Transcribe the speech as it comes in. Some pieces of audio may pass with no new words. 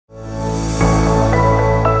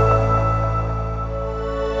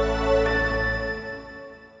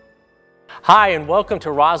Hi, and welcome to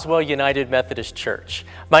Roswell United Methodist Church.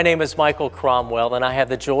 My name is Michael Cromwell, and I have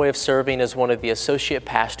the joy of serving as one of the associate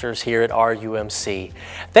pastors here at RUMC.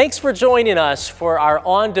 Thanks for joining us for our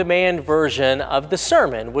on-demand version of the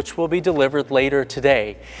sermon, which will be delivered later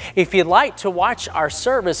today. If you'd like to watch our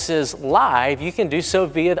services live, you can do so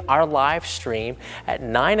via our live stream at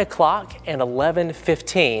 9 o'clock and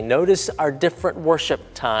 11:15. Notice our different worship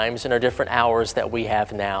times and our different hours that we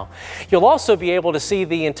have now. You'll also be able to see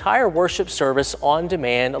the entire worship service on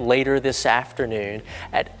demand later this afternoon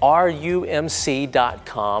at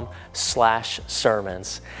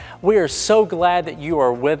rumc.com/sermons. We are so glad that you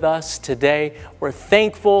are with us today. We're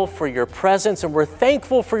thankful for your presence, and we're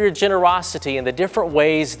thankful for your generosity and the different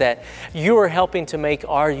ways that you are helping to make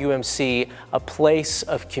RUMC a place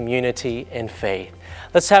of community and faith.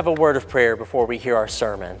 Let's have a word of prayer before we hear our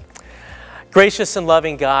sermon. Gracious and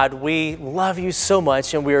loving God, we love you so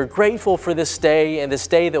much, and we are grateful for this day and this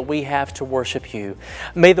day that we have to worship you.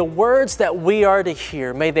 May the words that we are to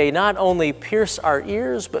hear, may they not only pierce our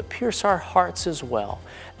ears, but pierce our hearts as well,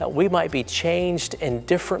 that we might be changed and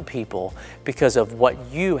different people because of what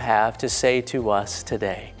you have to say to us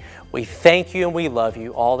today. We thank you and we love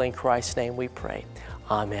you. All in Christ's name we pray.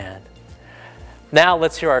 Amen. Now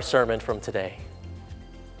let's hear our sermon from today.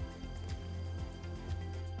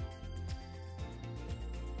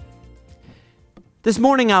 This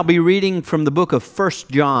morning I'll be reading from the book of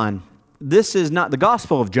 1 John. This is not the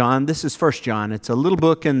Gospel of John, this is 1 John. It's a little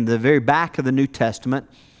book in the very back of the New Testament.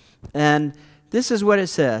 And this is what it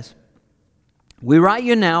says. We write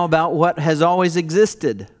you now about what has always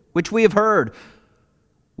existed, which we have heard,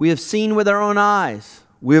 we have seen with our own eyes,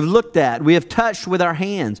 we have looked at, we have touched with our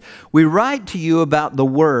hands. We write to you about the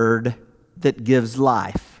Word that gives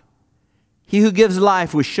life. He who gives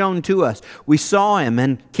life was shown to us. We saw Him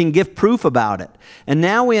and can give proof about it. And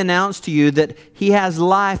now we announce to you that He has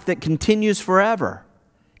life that continues forever.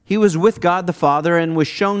 He was with God the Father and was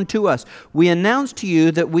shown to us. We announce to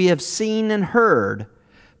you that we have seen and heard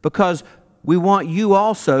because we want you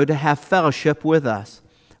also to have fellowship with us.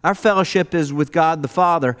 Our fellowship is with God the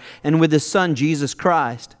Father and with His Son, Jesus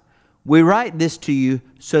Christ. We write this to you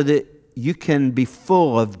so that you can be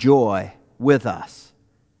full of joy with us.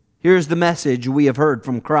 Here's the message we have heard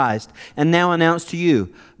from Christ and now announce to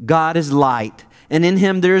you. God is light, and in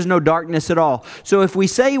Him there is no darkness at all. So if we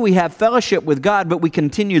say we have fellowship with God, but we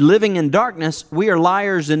continue living in darkness, we are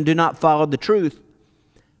liars and do not follow the truth.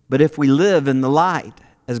 But if we live in the light,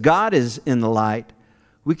 as God is in the light,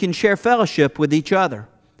 we can share fellowship with each other.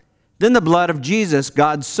 Then the blood of Jesus,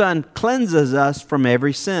 God's Son, cleanses us from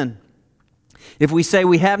every sin. If we say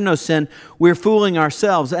we have no sin, we're fooling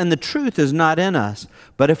ourselves, and the truth is not in us.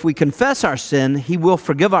 But if we confess our sin, He will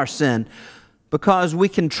forgive our sin, because we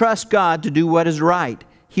can trust God to do what is right.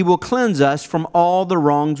 He will cleanse us from all the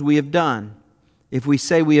wrongs we have done. If we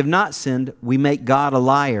say we have not sinned, we make God a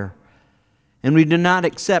liar, and we do not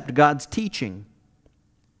accept God's teaching.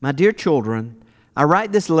 My dear children, I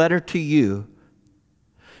write this letter to you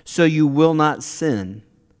so you will not sin.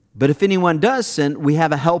 But if anyone does sin, we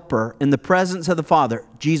have a helper in the presence of the Father,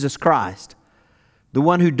 Jesus Christ, the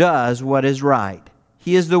one who does what is right.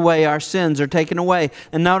 He is the way our sins are taken away,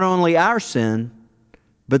 and not only our sin,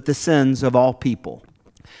 but the sins of all people.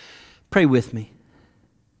 Pray with me.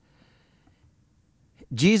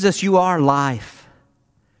 Jesus, you are life.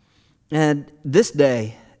 And this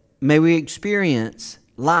day, may we experience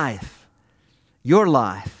life, your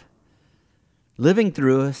life, living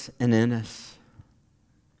through us and in us.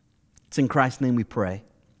 It's in Christ's name we pray.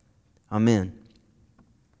 Amen.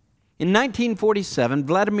 In 1947,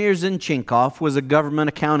 Vladimir Zinchenko was a government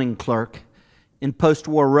accounting clerk in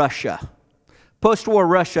post-war Russia. Post-war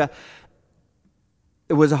Russia,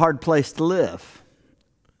 it was a hard place to live.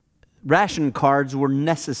 Ration cards were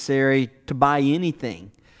necessary to buy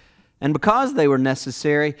anything. And because they were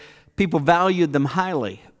necessary, people valued them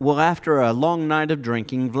highly. Well, after a long night of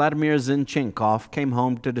drinking, Vladimir Zinchenko came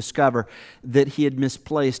home to discover that he had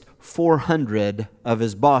misplaced 400 of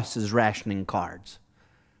his boss's rationing cards.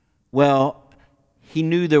 Well, he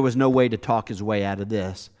knew there was no way to talk his way out of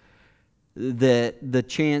this. The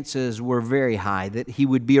chances were very high that he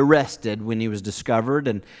would be arrested when he was discovered,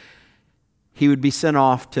 and he would be sent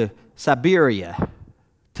off to Siberia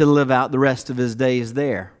to live out the rest of his days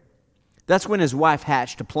there. That's when his wife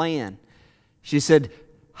hatched a plan. She said,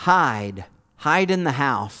 hide in the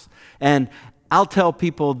house, and I'll tell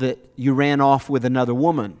people that you ran off with another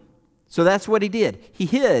woman. So that's what he did. He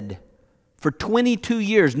hid for 22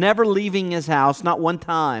 years, never leaving his house, not one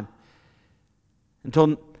time, until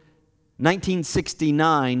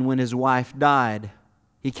 1969 when his wife died.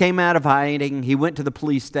 He came out of hiding, he went to the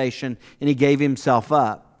police station, and he gave himself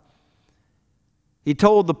up. He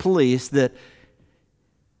told the police that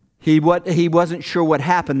he wasn't sure what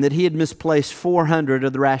happened, that he had misplaced 400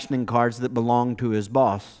 of the rationing cards that belonged to his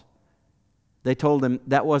boss. They told him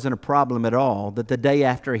that wasn't a problem at all, that the day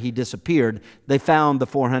after he disappeared, they found the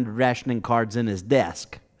 400 rationing cards in his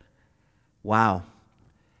desk. Wow.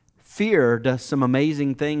 Fear does some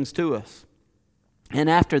amazing things to us. And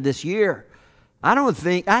after this year,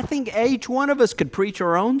 I think each one of us could preach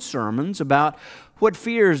our own sermons about what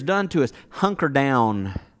fear has done to us. Hunker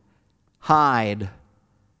down. Hide.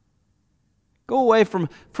 Go away from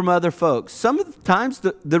other folks. Sometimes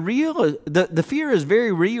the fear is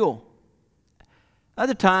very real.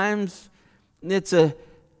 Other times it's a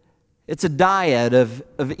diet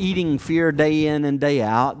of eating fear day in and day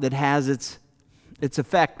out that has its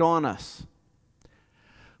effect on us.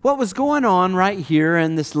 What was going on right here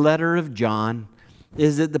in this letter of John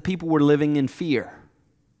is that the people were living in fear.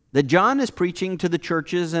 That John is preaching to the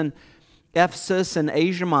churches in Ephesus and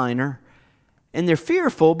Asia Minor, and they're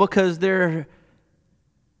fearful because there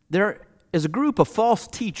is a group of false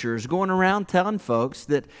teachers going around telling folks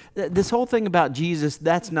that this whole thing about Jesus,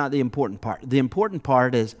 that's not the important part. The important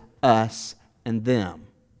part is us and them.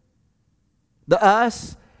 The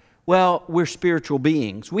us, well, we're spiritual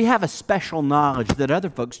beings. We have a special knowledge that other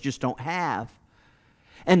folks just don't have.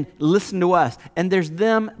 And listen to us. And there's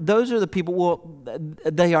them, those are the people, well,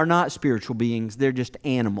 they are not spiritual beings. They're just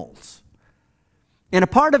animals. And a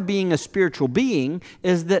part of being a spiritual being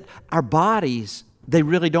is that our bodies, they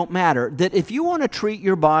really don't matter. That if you want to treat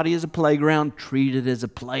your body as a playground, treat it as a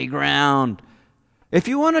playground. If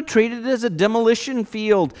you want to treat it as a demolition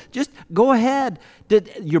field, just go ahead.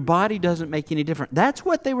 That your body doesn't make any difference. That's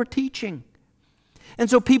what they were teaching. And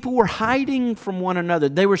so people were hiding from one another.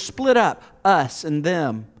 They were split up, us and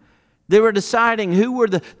them. They were deciding who were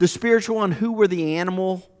the spiritual and who were the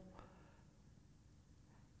animal.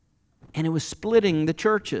 And it was splitting the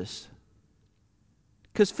churches.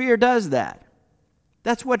 Because fear does that.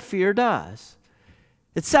 That's what fear does.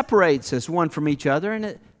 It separates us one from each other, and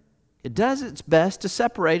it does its best to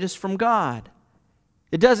separate us from God.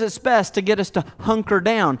 It does its best to get us to hunker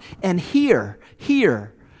down. And here,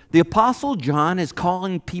 the Apostle John is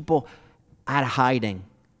calling people out of hiding.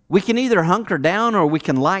 We can either hunker down or we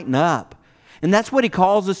can lighten up. And that's what he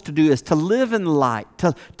calls us to do, is to live in the light,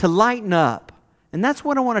 to lighten up. And that's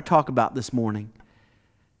what I want to talk about this morning,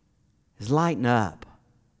 is lighten up.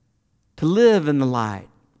 To live in the light.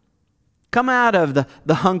 Come out of the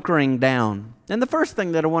hunkering down. And the first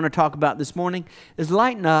thing that I want to talk about this morning is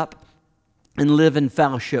lighten up and live in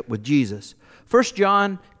fellowship with Jesus. 1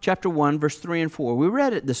 John chapter 1, verse 3 and 4. We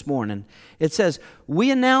read it this morning. It says,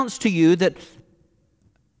 "We announce to you that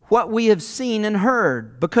what we have seen and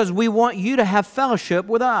heard, because we want you to have fellowship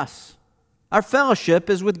with us. Our fellowship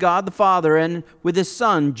is with God the Father and with His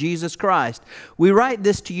Son, Jesus Christ. We write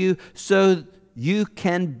this to you so you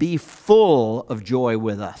can be full of joy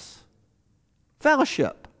with us."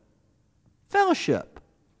 Fellowship. Fellowship.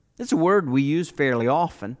 It's a word we use fairly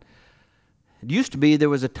often. It used to be there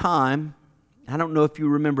was a time, I don't know if you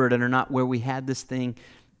remember it or not, where we had this thing,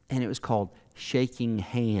 and it was called shaking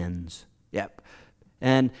hands. Yep.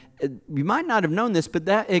 And you might not have known this, but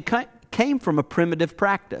it came from a primitive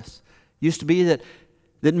practice. It used to be that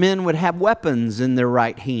men would have weapons in their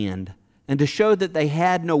right hand. And to show that they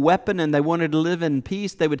had no weapon and they wanted to live in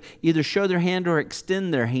peace, they would either show their hand or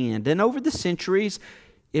extend their hand. And over the centuries,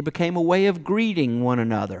 it became a way of greeting one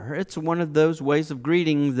another. It's one of those ways of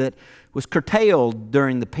greeting that was curtailed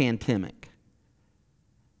during the pandemic.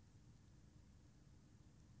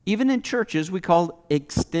 Even in churches, we call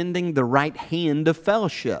extending the right hand of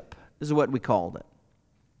fellowship, is what we called it.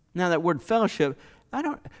 Now that word fellowship,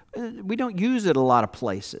 we don't use it a lot of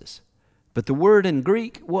places. But the word in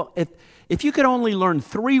Greek, well, if you could only learn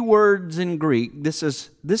 3 words in Greek, this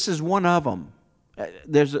is one of them.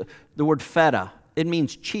 There's the word feta. It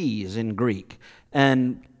means cheese in Greek.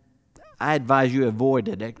 And I advise you avoid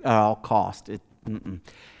it at all costs.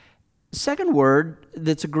 Second word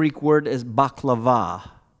that's a Greek word is baklava.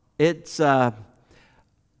 It's a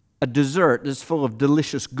dessert that's full of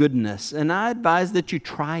delicious goodness. And I advise that you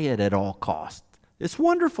try it at all costs. It's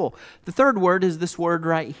wonderful. The third word is this word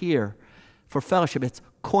right here for fellowship. It's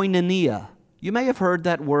koinonia. You may have heard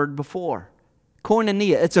that word before.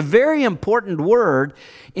 Koinonia. It's a very important word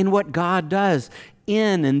in what God does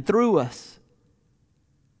in and through us.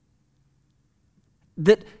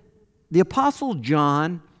 That the Apostle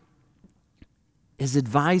John is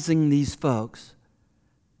advising these folks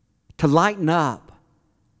to lighten up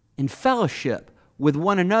in fellowship with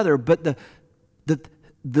one another. But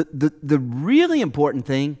the really important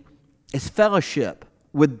thing is fellowship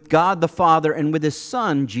with God the Father and with His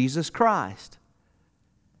Son, Jesus Christ.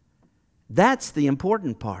 That's the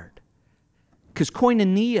important part. Because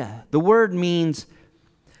koinonia, the word means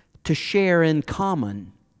to share in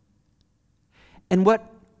common. And what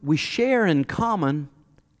we share in common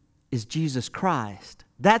is Jesus Christ.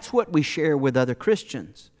 That's what we share with other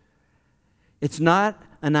Christians. It's not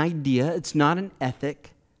an idea. It's not an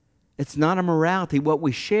ethic. It's not a morality. What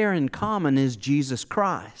we share in common is Jesus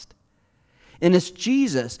Christ. And it's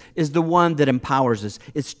Jesus is the one that empowers us.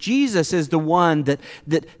 It's Jesus is the one that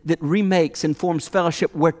remakes and forms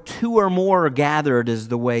fellowship where two or more are gathered, is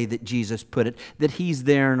the way that Jesus put it, that He's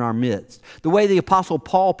there in our midst. The way the Apostle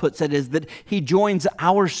Paul puts it is that He joins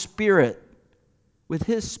our spirit with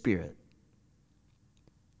His Spirit.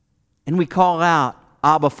 And we call out,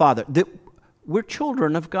 Abba, Father, that we're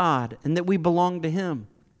children of God and that we belong to Him.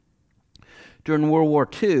 During World War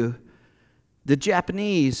II, the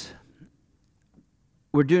Japanese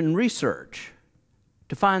were doing research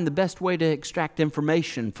to find the best way to extract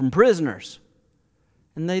information from prisoners.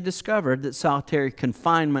 And they discovered that solitary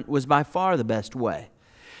confinement was by far the best way.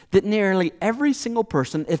 That nearly every single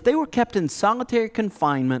person, if they were kept in solitary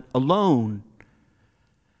confinement alone,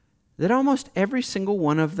 that almost every single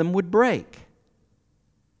one of them would break.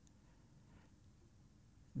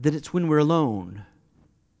 That it's when we're alone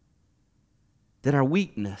that our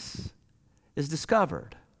weakness is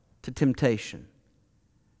discovered to temptation.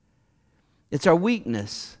 It's our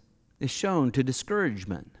weakness is shown to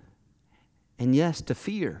discouragement and, yes, to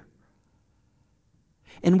fear.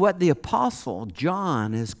 And what the Apostle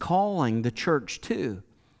John is calling the church to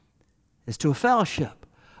is to a fellowship,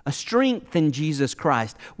 a strength in Jesus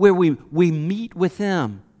Christ, where we meet with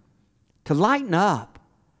Him to lighten up,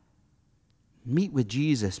 meet with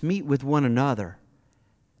Jesus, meet with one another.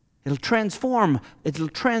 It'll transform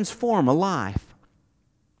a life.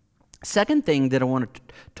 Second thing that I want to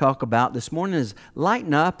talk about this morning is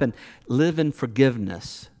lighten up and live in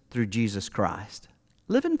forgiveness through Jesus Christ.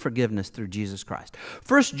 Live in forgiveness through Jesus Christ.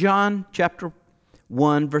 1 John chapter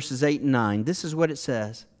 1, verses 8 and 9. This is what it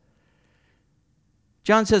says.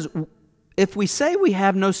 John says, if we say we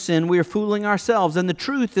have no sin, we are fooling ourselves, and the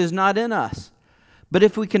truth is not in us. But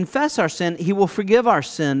if we confess our sin, He will forgive our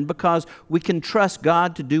sin, because we can trust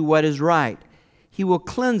God to do what is right. He will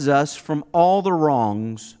cleanse us from all the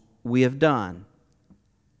wrongs we have done.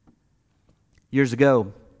 Years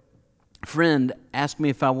ago, a friend asked me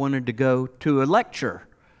if I wanted to go to a lecture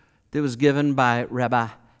that was given by Rabbi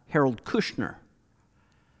Harold Kushner.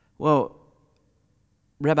 Well,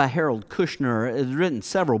 Rabbi Harold Kushner has written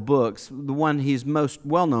several books. The one he's most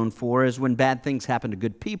well known for is When Bad Things Happen to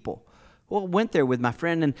Good People. Well, I went there with my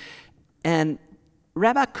friend, and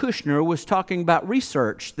Rabbi Kushner was talking about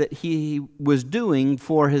research that he was doing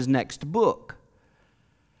for his next book.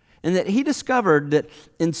 And that he discovered that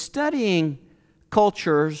in studying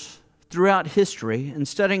cultures throughout history, and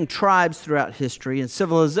studying tribes throughout history, and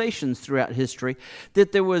civilizations throughout history,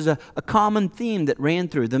 that there was a common theme that ran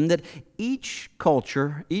through them, that each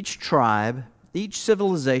culture, each tribe, each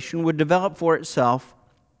civilization would develop for itself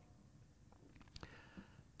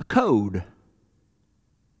a code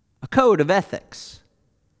of ethics.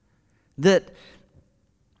 That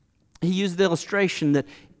he used the illustration that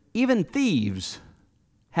even thieves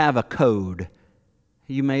have a code.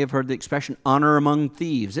 You may have heard the expression, honor among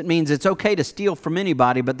thieves. It means it's okay to steal from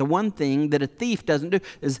anybody, but the one thing that a thief doesn't do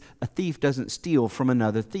is a thief doesn't steal from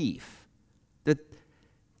another thief. That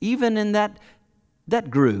even in that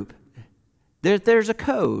group, there's a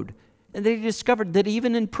code. And they discovered that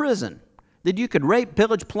even in prison, that you could rape,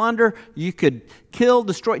 pillage, plunder, you could kill,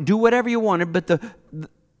 destroy, do whatever you wanted, but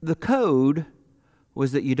the code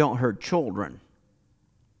was that you don't hurt children.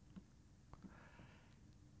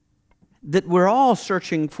 That we're all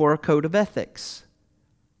searching for a code of ethics,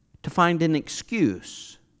 to find an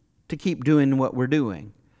excuse to keep doing what we're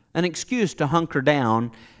doing, an excuse to hunker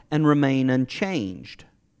down and remain unchanged.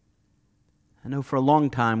 I know for a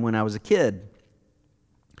long time when I was a kid,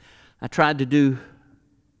 I tried to do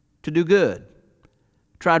good,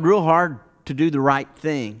 tried real hard to do the right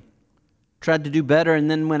thing, tried to do better, and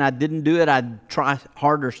then when I didn't do it, I'd try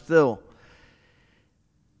harder still.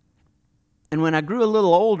 And when I grew a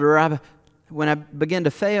little older, when I began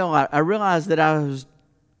to fail, I realized that I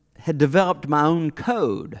had developed my own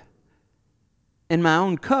code. And my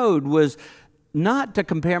own code was not to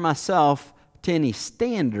compare myself to any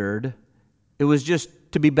standard. It was just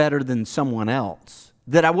to be better than someone else.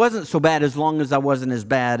 That I wasn't so bad as long as I wasn't as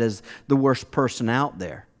bad as the worst person out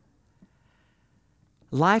there.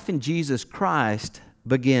 Life in Jesus Christ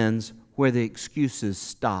begins where the excuses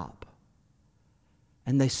stop.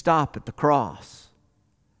 And they stop at the cross.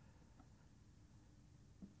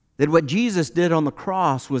 That what Jesus did on the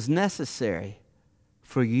cross was necessary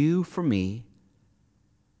for you, for me,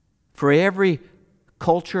 for every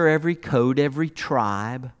culture, every code, every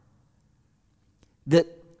tribe, that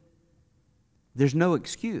there's no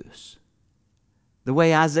excuse. The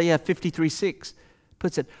way Isaiah 53:6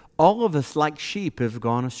 puts it, all of us like sheep have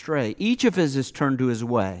gone astray. Each of us has turned to his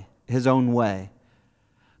way, his own way.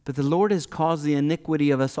 But the Lord has caused the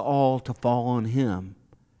iniquity of us all to fall on him.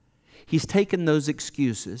 He's taken those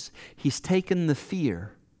excuses. He's taken the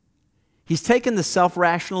fear. He's taken the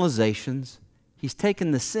self-rationalizations. He's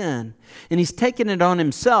taken the sin, and he's taken it on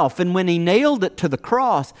himself. And when he nailed it to the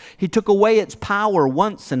cross, he took away its power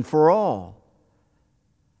once and for all.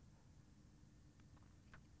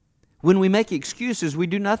 When we make excuses, we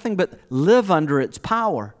do nothing but live under its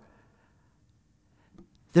power.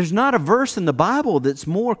 There's not a verse in the Bible that's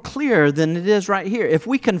more clear than it is right here. If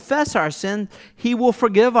we confess our sins, he will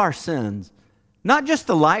forgive our sins. Not just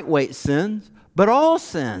the lightweight sins, but all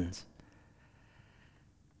sins.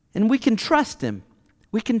 And we can trust him.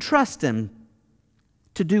 We can trust him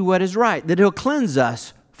to do what is right, that he'll cleanse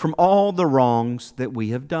us from all the wrongs that we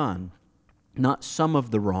have done. Not some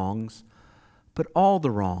of the wrongs, but all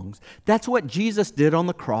the wrongs. That's what Jesus did on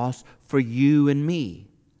the cross for you and me.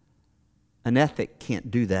 An ethic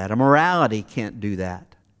can't do that. A morality can't do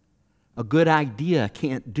that. A good idea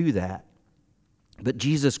can't do that. But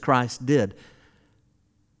Jesus Christ did.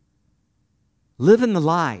 Live in the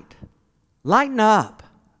light. Lighten up.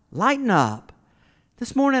 Lighten up.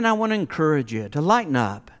 This morning I want to encourage you to lighten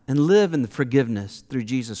up and live in the forgiveness through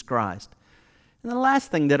Jesus Christ. And the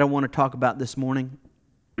last thing that I want to talk about this morning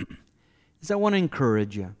is I want to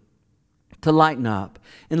encourage you to lighten up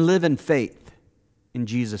and live in faith in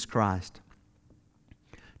Jesus Christ.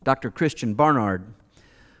 Dr. Christian Barnard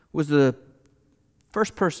was the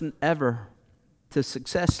first person ever to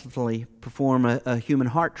successfully perform a human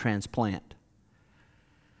heart transplant.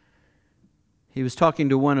 He was talking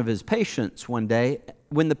to one of his patients one day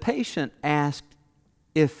when the patient asked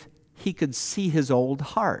if he could see his old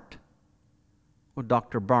heart. Well,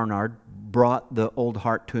 Dr. Barnard brought the old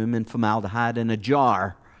heart to him in formaldehyde in a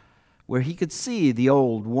jar where he could see the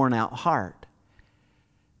old worn-out heart.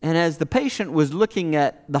 And as the patient was looking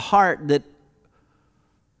at the heart that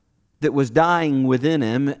was dying within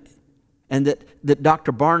him and that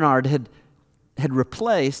Dr. Barnard had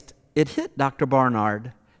replaced, it hit Dr.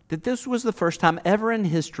 Barnard that this was the first time ever in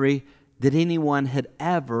history that anyone had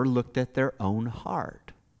ever looked at their own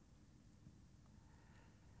heart.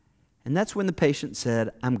 And that's when the patient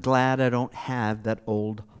said, "I'm glad I don't have that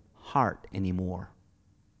old heart anymore."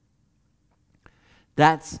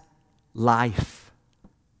 That's life.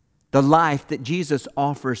 The life that Jesus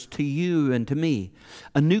offers to you and to me.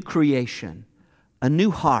 A new creation, a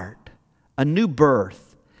new heart, a new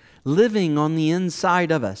birth, living on the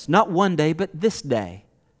inside of us. Not one day, but this day.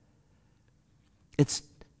 It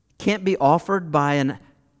can't be offered by an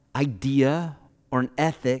idea or an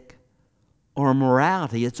ethic or a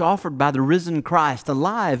morality. It's offered by the risen Christ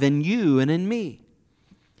alive in you and in me.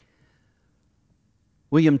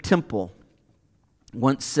 William Temple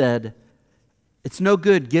once said, "It's no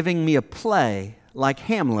good giving me a play like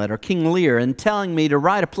Hamlet or King Lear and telling me to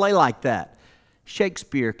write a play like that.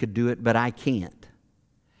 Shakespeare could do it, but I can't.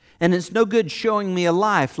 And it's no good showing me a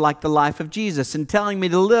life like the life of Jesus and telling me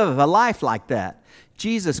to live a life like that.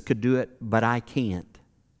 Jesus could do it, but I can't.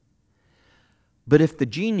 But if the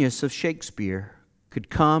genius of Shakespeare could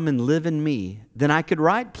come and live in me, then I could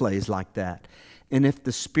write plays like that. And if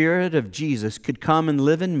the Spirit of Jesus could come and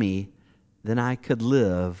live in me, then I could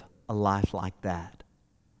live a life like that."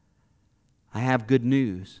 I have good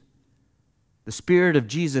news. The Spirit of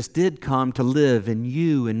Jesus did come to live in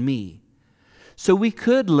you and me. So we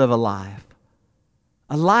could live a life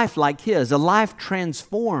like His, a life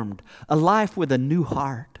transformed, a life with a new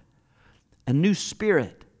heart, a new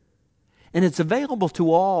spirit. And it's available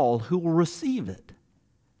to all who will receive it.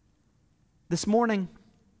 This morning,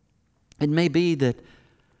 it may be that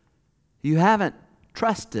you haven't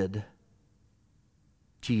trusted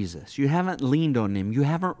Jesus. You haven't leaned on Him. You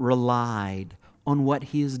haven't relied on what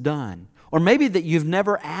He has done. Or maybe that you've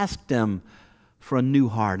never asked Him for a new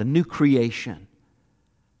heart, a new creation,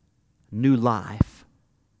 new life.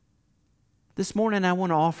 This morning I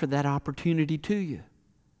want to offer that opportunity to you.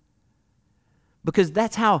 Because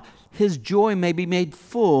that's how His joy may be made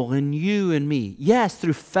full in you and me. Yes,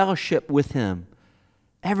 through fellowship with Him.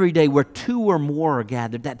 Every day where two or more are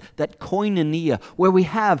gathered, that koinonia, where we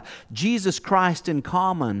have Jesus Christ in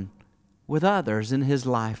common with others in His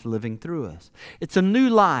life living through us. It's a new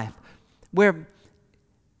life where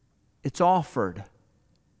it's offered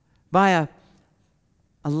by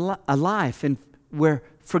a life where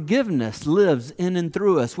forgiveness lives in and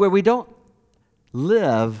through us, where we don't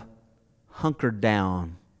live hunkered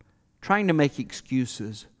down, trying to make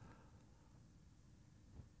excuses,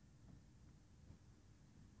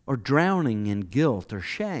 or drowning in guilt or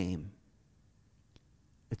shame.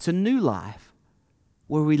 It's a new life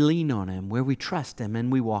where we lean on Him, where we trust Him,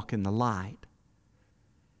 and we walk in the light.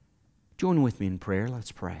 Join with me in prayer.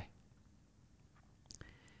 Let's pray.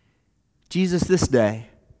 Jesus, this day,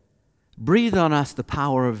 breathe on us the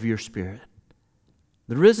power of your Spirit,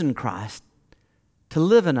 the risen Christ, to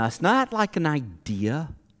live in us, not like an idea,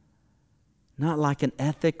 not like an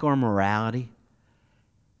ethic or morality,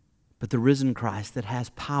 but the risen Christ that has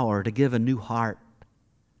power to give a new heart,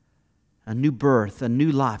 a new birth, a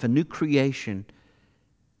new life, a new creation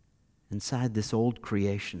inside this old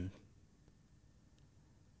creation.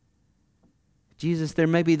 Jesus, there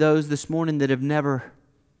may be those this morning that have never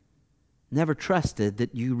trusted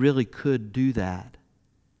that you really could do that.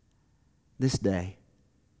 This day,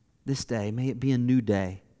 may it be a new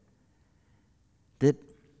day. That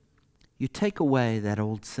you take away that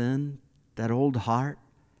old sin, that old heart,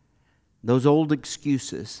 those old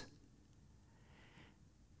excuses,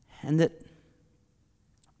 and that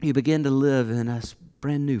you begin to live in us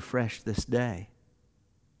brand new, fresh this day.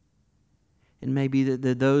 And maybe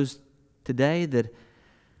that those today that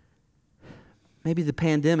maybe the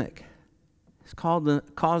pandemic has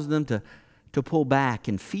caused them to pull back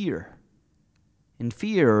in fear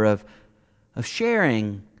of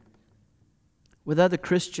sharing with other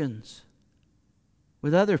Christians,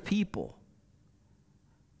 with other people.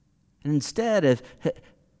 And instead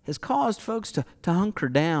has caused folks to hunker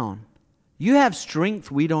down. You have strength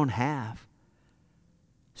we don't have.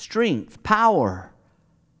 Strength, power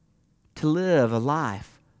to live a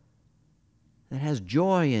life that has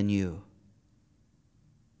joy in you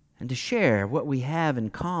and to share what we have in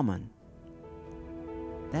common.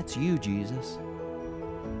 That's you, Jesus.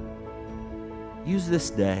 Use this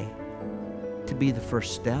day to be the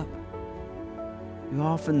first step. You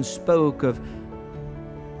often spoke of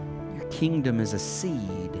your kingdom as a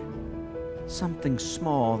seed, something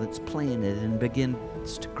small that's planted and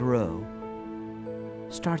begins to grow.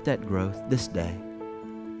 Start that growth this day.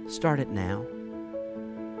 Start it now.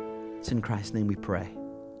 It's in Christ's name we pray.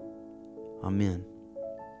 Amen.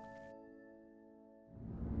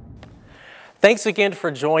 Thanks again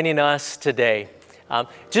for joining us today.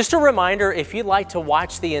 Just a reminder, if you'd like to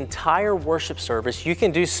watch the entire worship service, you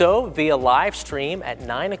can do so via live stream at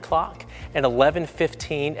 9 o'clock and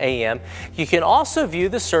 11:15 a.m. You can also view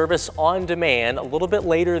the service on demand a little bit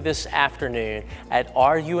later this afternoon at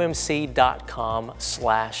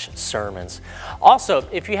rumc.com/sermons. Also,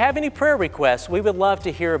 if you have any prayer requests, we would love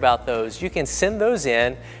to hear about those. You can send those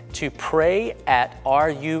in to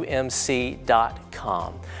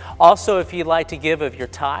pray@rumc.com. Also, if you'd like to give of your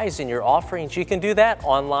tithes and your offerings, you can do that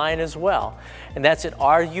online as well. And that's at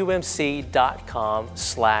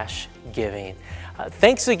rumc.com/giving.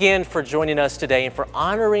 Thanks again for joining us today and for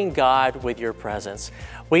honoring God with your presence.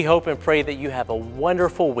 We hope and pray that you have a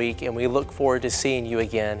wonderful week, and we look forward to seeing you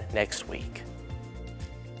again next week.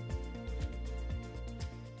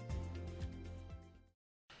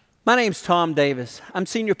 My name's Tom Davis. I'm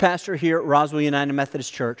senior pastor here at Roswell United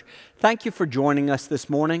Methodist Church. Thank you for joining us this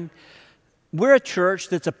morning. We're a church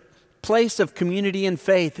that's a place of community and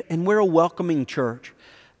faith, and we're a welcoming church.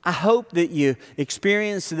 I hope that you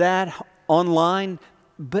experience that online,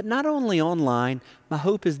 but not only online. My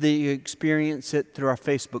hope is that you experience it through our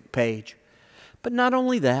Facebook page. But not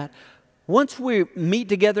only that, once we meet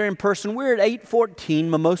together in person, we're at 814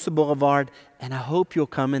 Mimosa Boulevard, and I hope you'll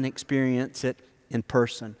come and experience it in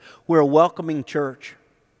person. We're a welcoming church.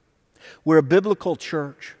 We're a biblical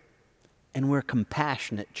church. And we're a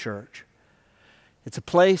compassionate church. It's a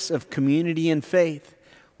place of community and faith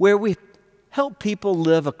where we help people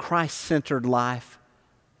live a Christ-centered life.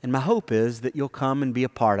 And my hope is that you'll come and be a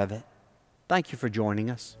part of it. Thank you for joining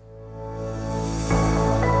us.